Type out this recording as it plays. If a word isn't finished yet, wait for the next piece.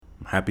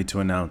happy to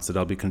announce that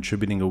I'll be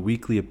contributing a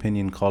weekly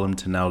opinion column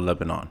to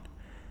NOWLebanon,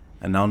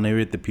 and I'll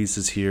narrate the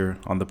pieces here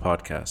on the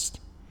podcast.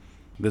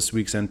 This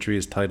week's entry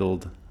is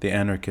titled The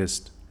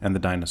Anarchist and the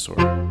Dinosaur.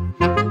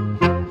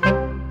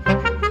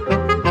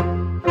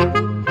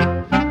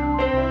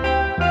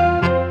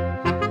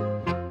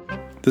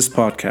 This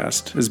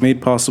podcast is made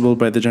possible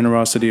by the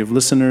generosity of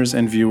listeners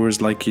and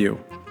viewers like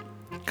you.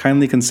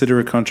 Kindly consider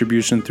a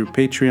contribution through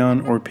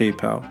Patreon or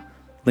PayPal.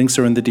 Links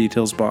are in the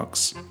details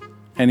box.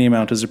 Any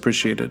amount is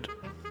appreciated.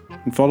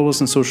 And follow us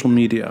on social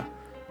media.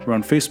 We're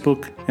on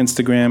Facebook,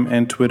 Instagram,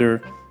 and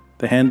Twitter.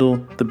 The handle,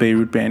 the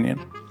Beirut Banyan.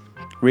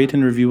 Rate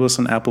and review us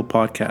on Apple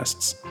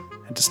Podcasts.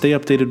 And to stay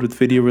updated with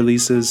video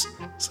releases,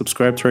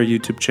 subscribe to our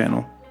YouTube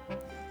channel.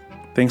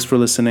 Thanks for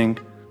listening,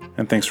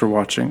 and thanks for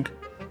watching.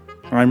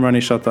 I'm Rani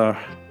Shatar,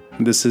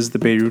 and this is the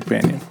Beirut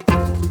Banyan.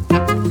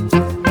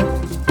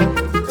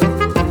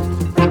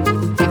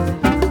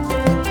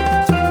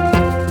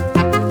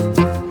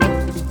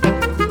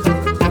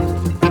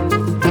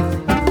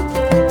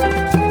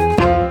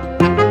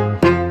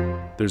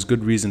 There's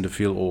good reason to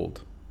feel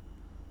old.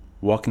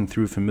 Walking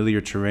through familiar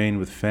terrain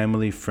with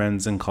family,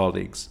 friends, and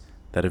colleagues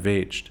that have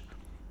aged,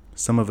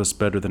 some of us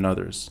better than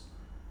others.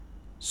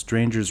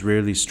 Strangers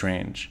rarely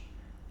strange,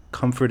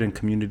 comfort and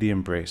community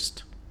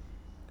embraced.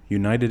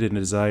 United in a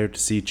desire to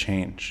see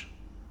change,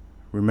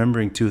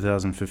 remembering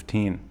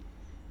 2015,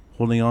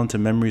 holding on to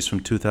memories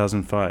from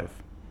 2005,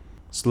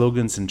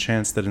 slogans and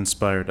chants that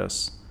inspired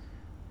us,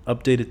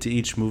 updated to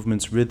each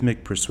movement's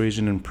rhythmic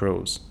persuasion and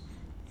prose,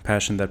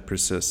 passion that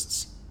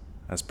persists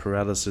as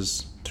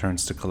paralysis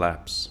turns to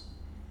collapse.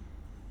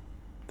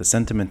 The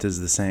sentiment is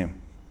the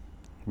same,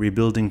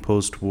 rebuilding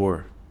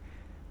post-war,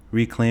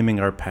 reclaiming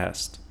our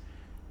past,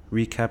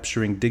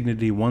 recapturing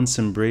dignity once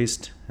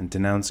embraced and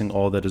denouncing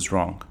all that is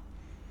wrong.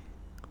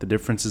 The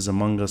differences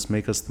among us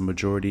make us the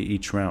majority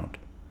each round.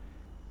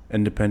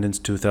 Independence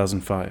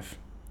 2005.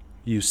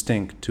 You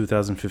stink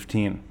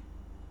 2015.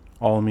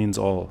 All means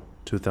all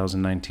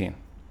 2019.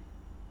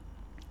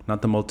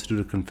 Not the multitude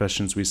of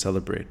confessions we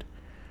celebrate.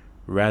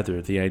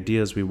 Rather, the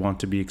ideas we want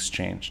to be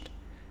exchanged.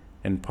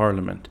 In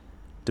Parliament,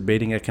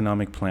 debating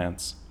economic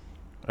plans,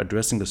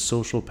 addressing a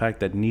social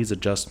pact that needs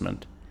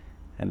adjustment,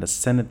 and a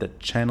Senate that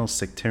channels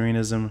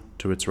sectarianism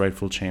to its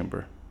rightful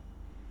chamber.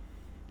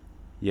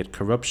 Yet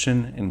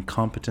corruption,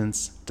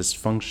 incompetence,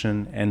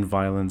 dysfunction, and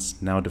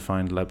violence now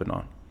define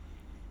Lebanon.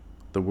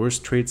 The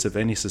worst traits of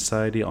any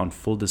society on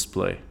full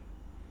display.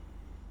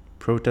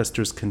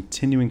 Protesters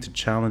continuing to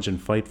challenge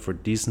and fight for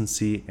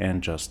decency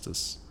and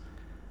justice.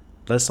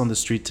 Less on the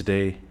street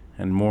today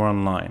and more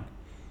online,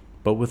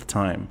 but with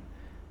time,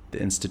 the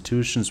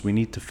institutions we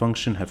need to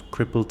function have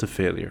crippled to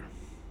failure.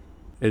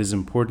 It is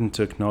important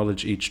to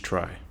acknowledge each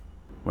try.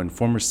 When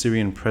former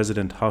Syrian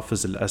President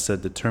Hafez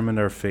al-Assad determined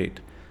our fate,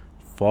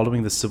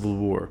 following the civil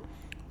war,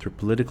 through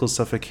political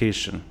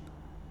suffocation,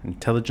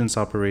 intelligence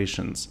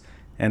operations,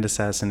 and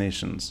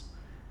assassinations,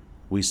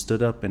 we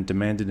stood up and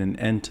demanded an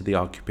end to the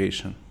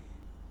occupation.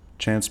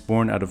 Chants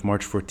born out of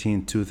March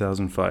 14,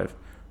 2005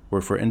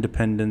 were for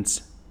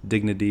independence,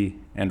 dignity,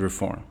 and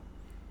reform.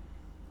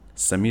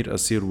 Samir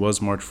Asir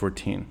was March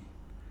 14.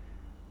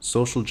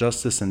 Social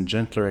justice and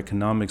gentler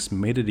economics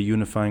made it a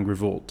unifying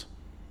revolt.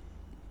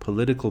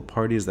 Political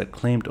parties that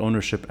claimed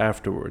ownership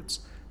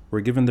afterwards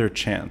were given their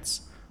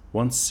chance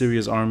once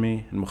Syria's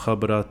army and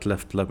Mukhabarat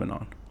left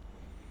Lebanon.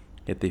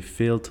 Yet they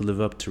failed to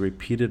live up to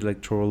repeated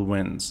electoral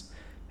wins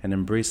and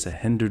embrace a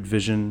hindered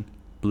vision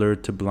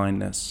blurred to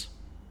blindness.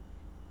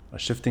 A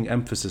shifting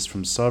emphasis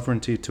from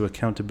sovereignty to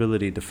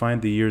accountability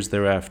defined the years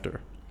thereafter.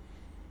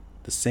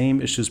 The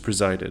same issues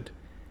presided,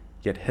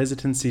 yet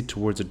hesitancy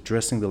towards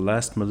addressing the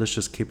last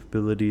malicious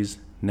capabilities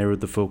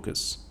narrowed the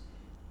focus.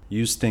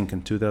 You Stink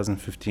in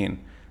 2015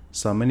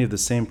 saw many of the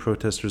same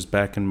protesters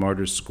back in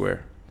Martyrs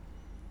Square.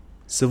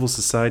 Civil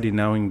society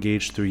now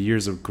engaged through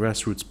years of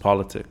grassroots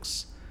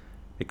politics,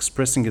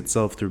 expressing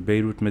itself through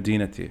Beirut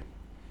Medinati,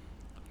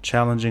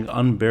 challenging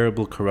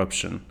unbearable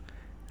corruption,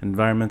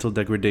 environmental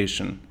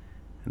degradation,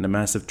 and a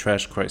massive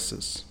trash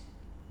crisis.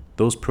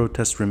 Those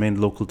protests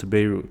remained local to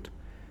Beirut,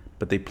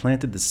 but they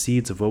planted the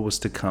seeds of what was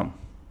to come.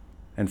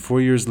 And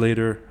 4 years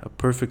later, a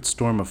perfect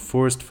storm of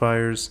forest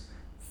fires,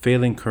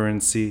 failing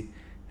currency,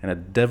 and a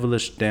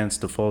devilish dance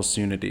to false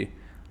unity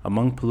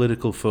among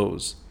political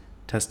foes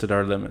tested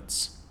our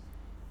limits.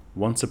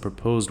 Once a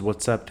proposed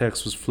WhatsApp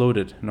text was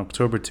floated in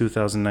October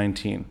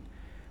 2019,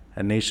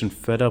 a nation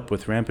fed up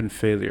with rampant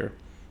failure,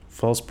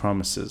 false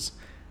promises,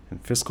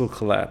 and fiscal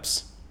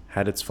collapse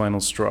had its final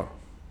straw.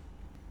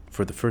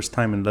 For the first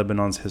time in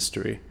Lebanon's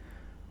history,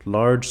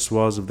 large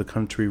swaths of the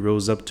country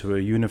rose up to a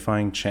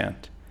unifying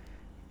chant,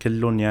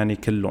 Killon Yani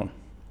Killon,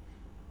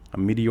 a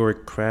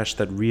meteoric crash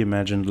that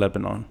reimagined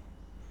Lebanon,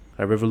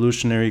 a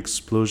revolutionary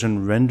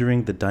explosion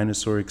rendering the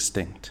dinosaur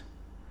extinct.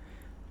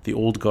 The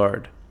old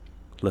guard,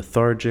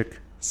 lethargic,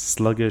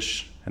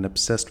 sluggish, and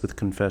obsessed with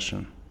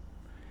confession,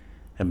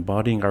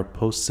 embodying our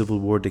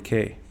post-Civil War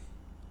decay.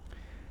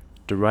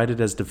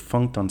 Derided as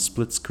defunct on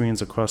split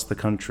screens across the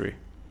country,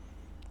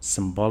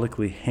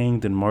 symbolically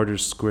hanged in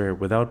Martyrs Square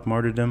without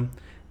martyrdom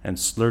and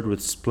slurred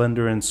with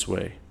splendor and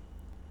sway,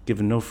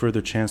 given no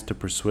further chance to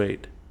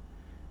persuade,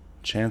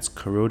 chance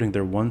corroding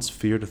their once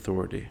feared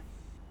authority.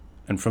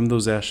 And from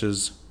those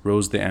ashes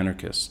rose the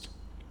Anarchist.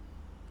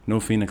 No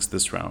phoenix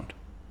this round,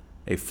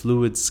 a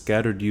fluid,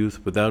 scattered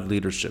youth without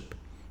leadership,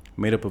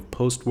 made up of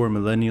post-war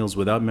millennials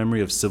without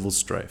memory of civil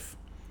strife,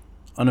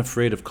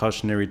 unafraid of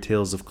cautionary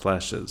tales of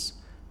clashes,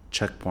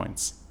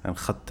 checkpoints, and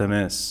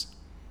khattames,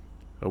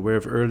 aware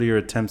of earlier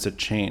attempts at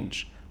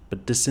change,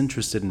 but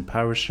disinterested in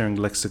power-sharing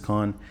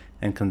lexicon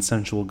and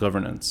consensual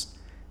governance,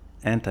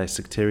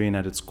 anti-sectarian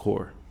at its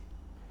core.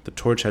 The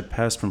torch had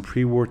passed from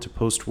pre-war to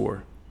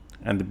post-war,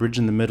 and the bridge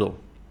in the middle,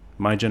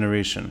 my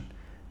generation,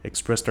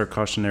 expressed our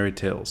cautionary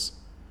tales.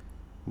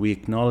 We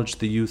acknowledged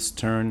the youth's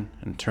turn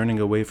and turning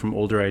away from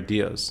older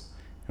ideas,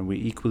 and we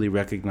equally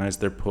recognized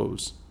their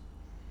pose.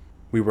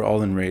 We were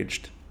all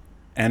enraged.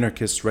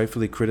 Anarchists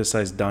rightfully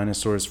criticized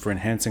dinosaurs for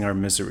enhancing our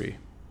misery,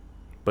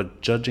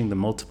 but judging the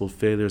multiple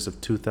failures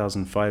of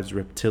 2005's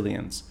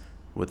reptilians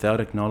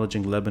without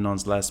acknowledging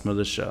Lebanon's last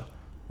militia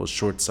was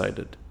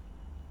short-sighted.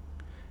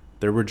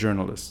 There were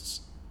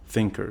journalists,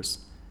 thinkers,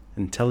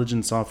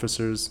 intelligence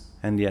officers,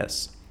 and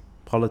yes,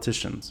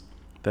 politicians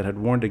that had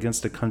warned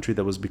against a country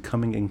that was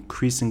becoming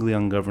increasingly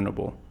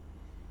ungovernable.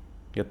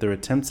 Yet their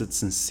attempts at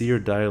sincere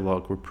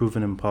dialogue were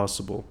proven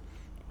impossible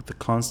with the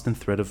constant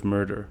threat of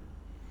murder.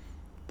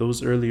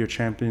 Those earlier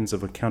champions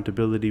of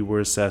accountability were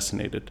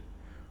assassinated,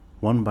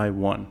 one by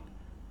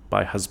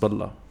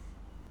Hezbollah.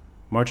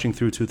 Marching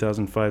through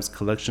 2005's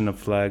collection of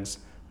flags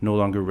no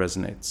longer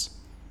resonates.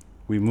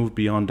 We move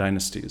beyond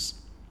dynasties.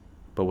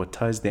 But what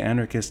ties the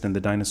Anarchist and the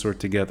Dinosaur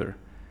together,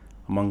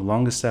 among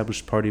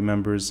long-established party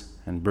members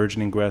and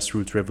burgeoning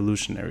grassroots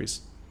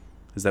revolutionaries,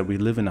 is that we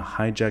live in a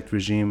hijacked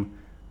regime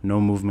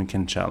no movement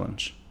can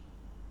challenge.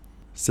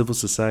 Civil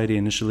society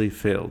initially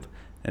failed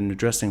in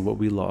addressing what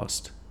we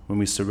lost when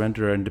we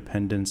surrendered our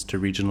independence to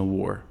regional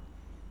war.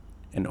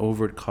 An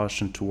overt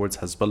caution towards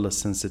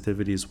Hezbollah's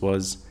sensitivities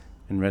was,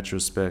 in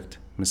retrospect,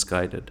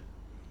 misguided.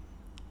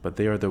 But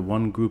they are the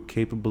one group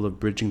capable of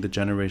bridging the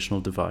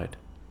generational divide.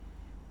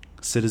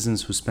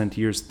 Citizens who spent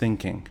years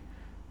thinking,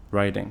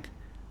 writing,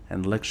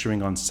 and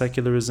lecturing on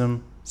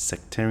secularism,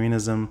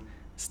 sectarianism,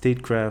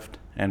 statecraft,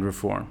 and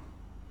reform.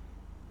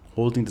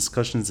 Holding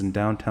discussions in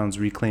downtown's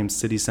reclaimed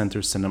city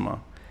center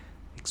cinema,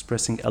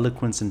 expressing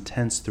eloquence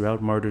intense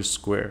throughout Martyrs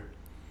Square,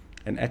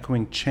 and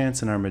echoing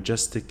chants in our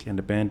majestic and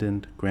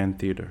abandoned Grand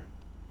Theater.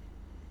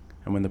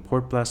 And when the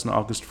port blast on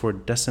August 4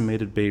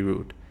 decimated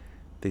Beirut,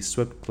 they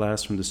swept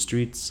glass from the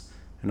streets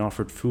and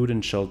offered food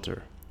and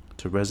shelter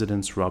to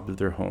residents robbed of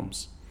their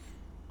homes.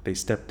 They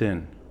stepped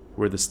in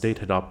where the state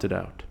had opted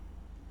out.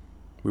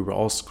 We were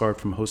all scarred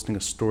from hosting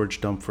a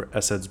storage dump for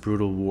Assad's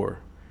brutal war,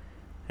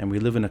 and we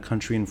live in a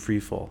country in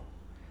freefall,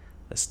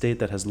 a state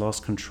that has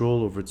lost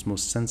control over its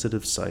most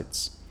sensitive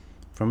sites,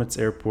 from its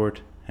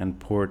airport and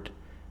port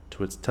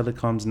to its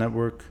telecoms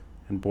network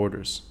and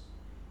borders.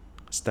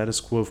 A status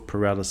quo of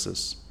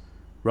paralysis,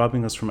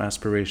 robbing us from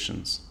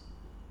aspirations,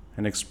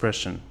 an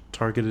expression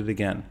targeted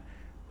again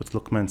with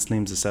Luqman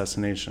Slim's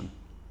assassination.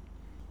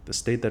 The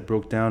state that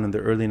broke down in the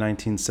early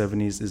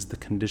 1970s is the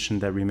condition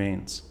that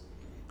remains.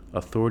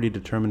 Authority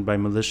determined by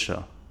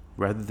militia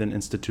rather than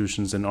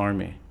institutions and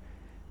army,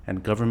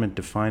 and government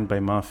defined by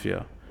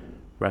mafia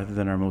rather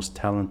than our most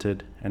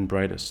talented and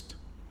brightest.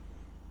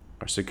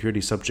 Our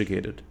security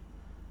subjugated,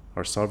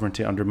 our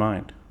sovereignty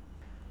undermined,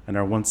 and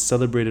our once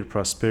celebrated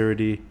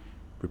prosperity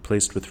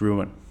replaced with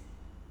ruin.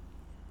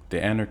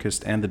 The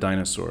Anarchist and the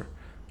Dinosaur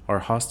are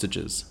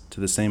hostages to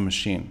the same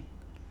machine.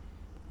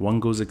 One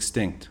goes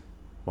extinct,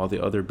 while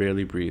the other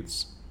barely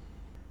breathes,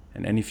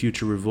 and any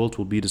future revolt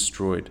will be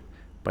destroyed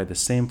by the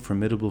same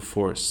formidable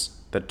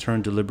force that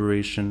turned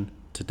deliberation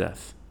to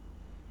death.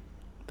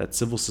 That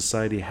civil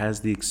society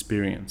has the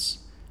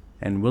experience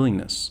and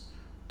willingness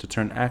to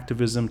turn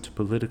activism to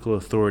political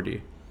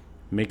authority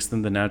makes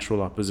them the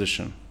natural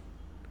opposition.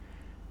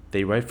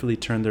 They rightfully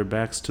turned their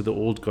backs to the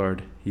old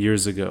guard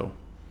years ago.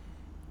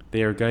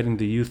 They are guiding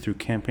the youth through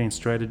campaign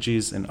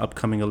strategies and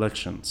upcoming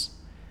elections.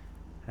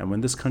 And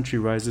when this country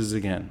rises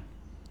again,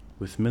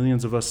 with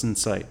millions of us in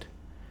sight,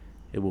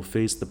 it will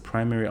face the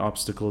primary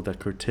obstacle that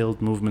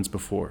curtailed movements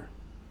before,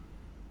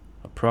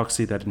 a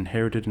proxy that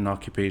inherited an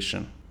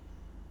occupation,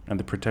 and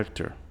the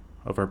protector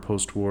of our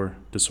post-war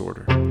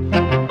disorder.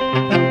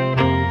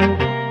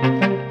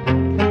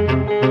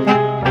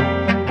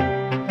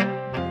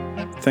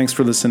 Thanks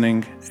for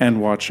listening and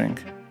watching,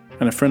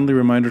 and a friendly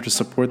reminder to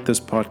support this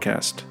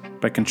podcast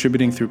by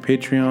contributing through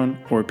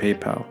Patreon or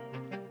PayPal.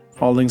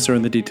 All links are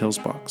in the details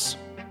box.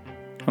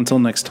 Until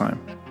next time,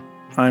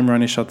 I'm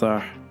Rani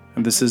Shatah,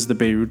 and this is the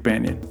Beirut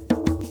Banyan.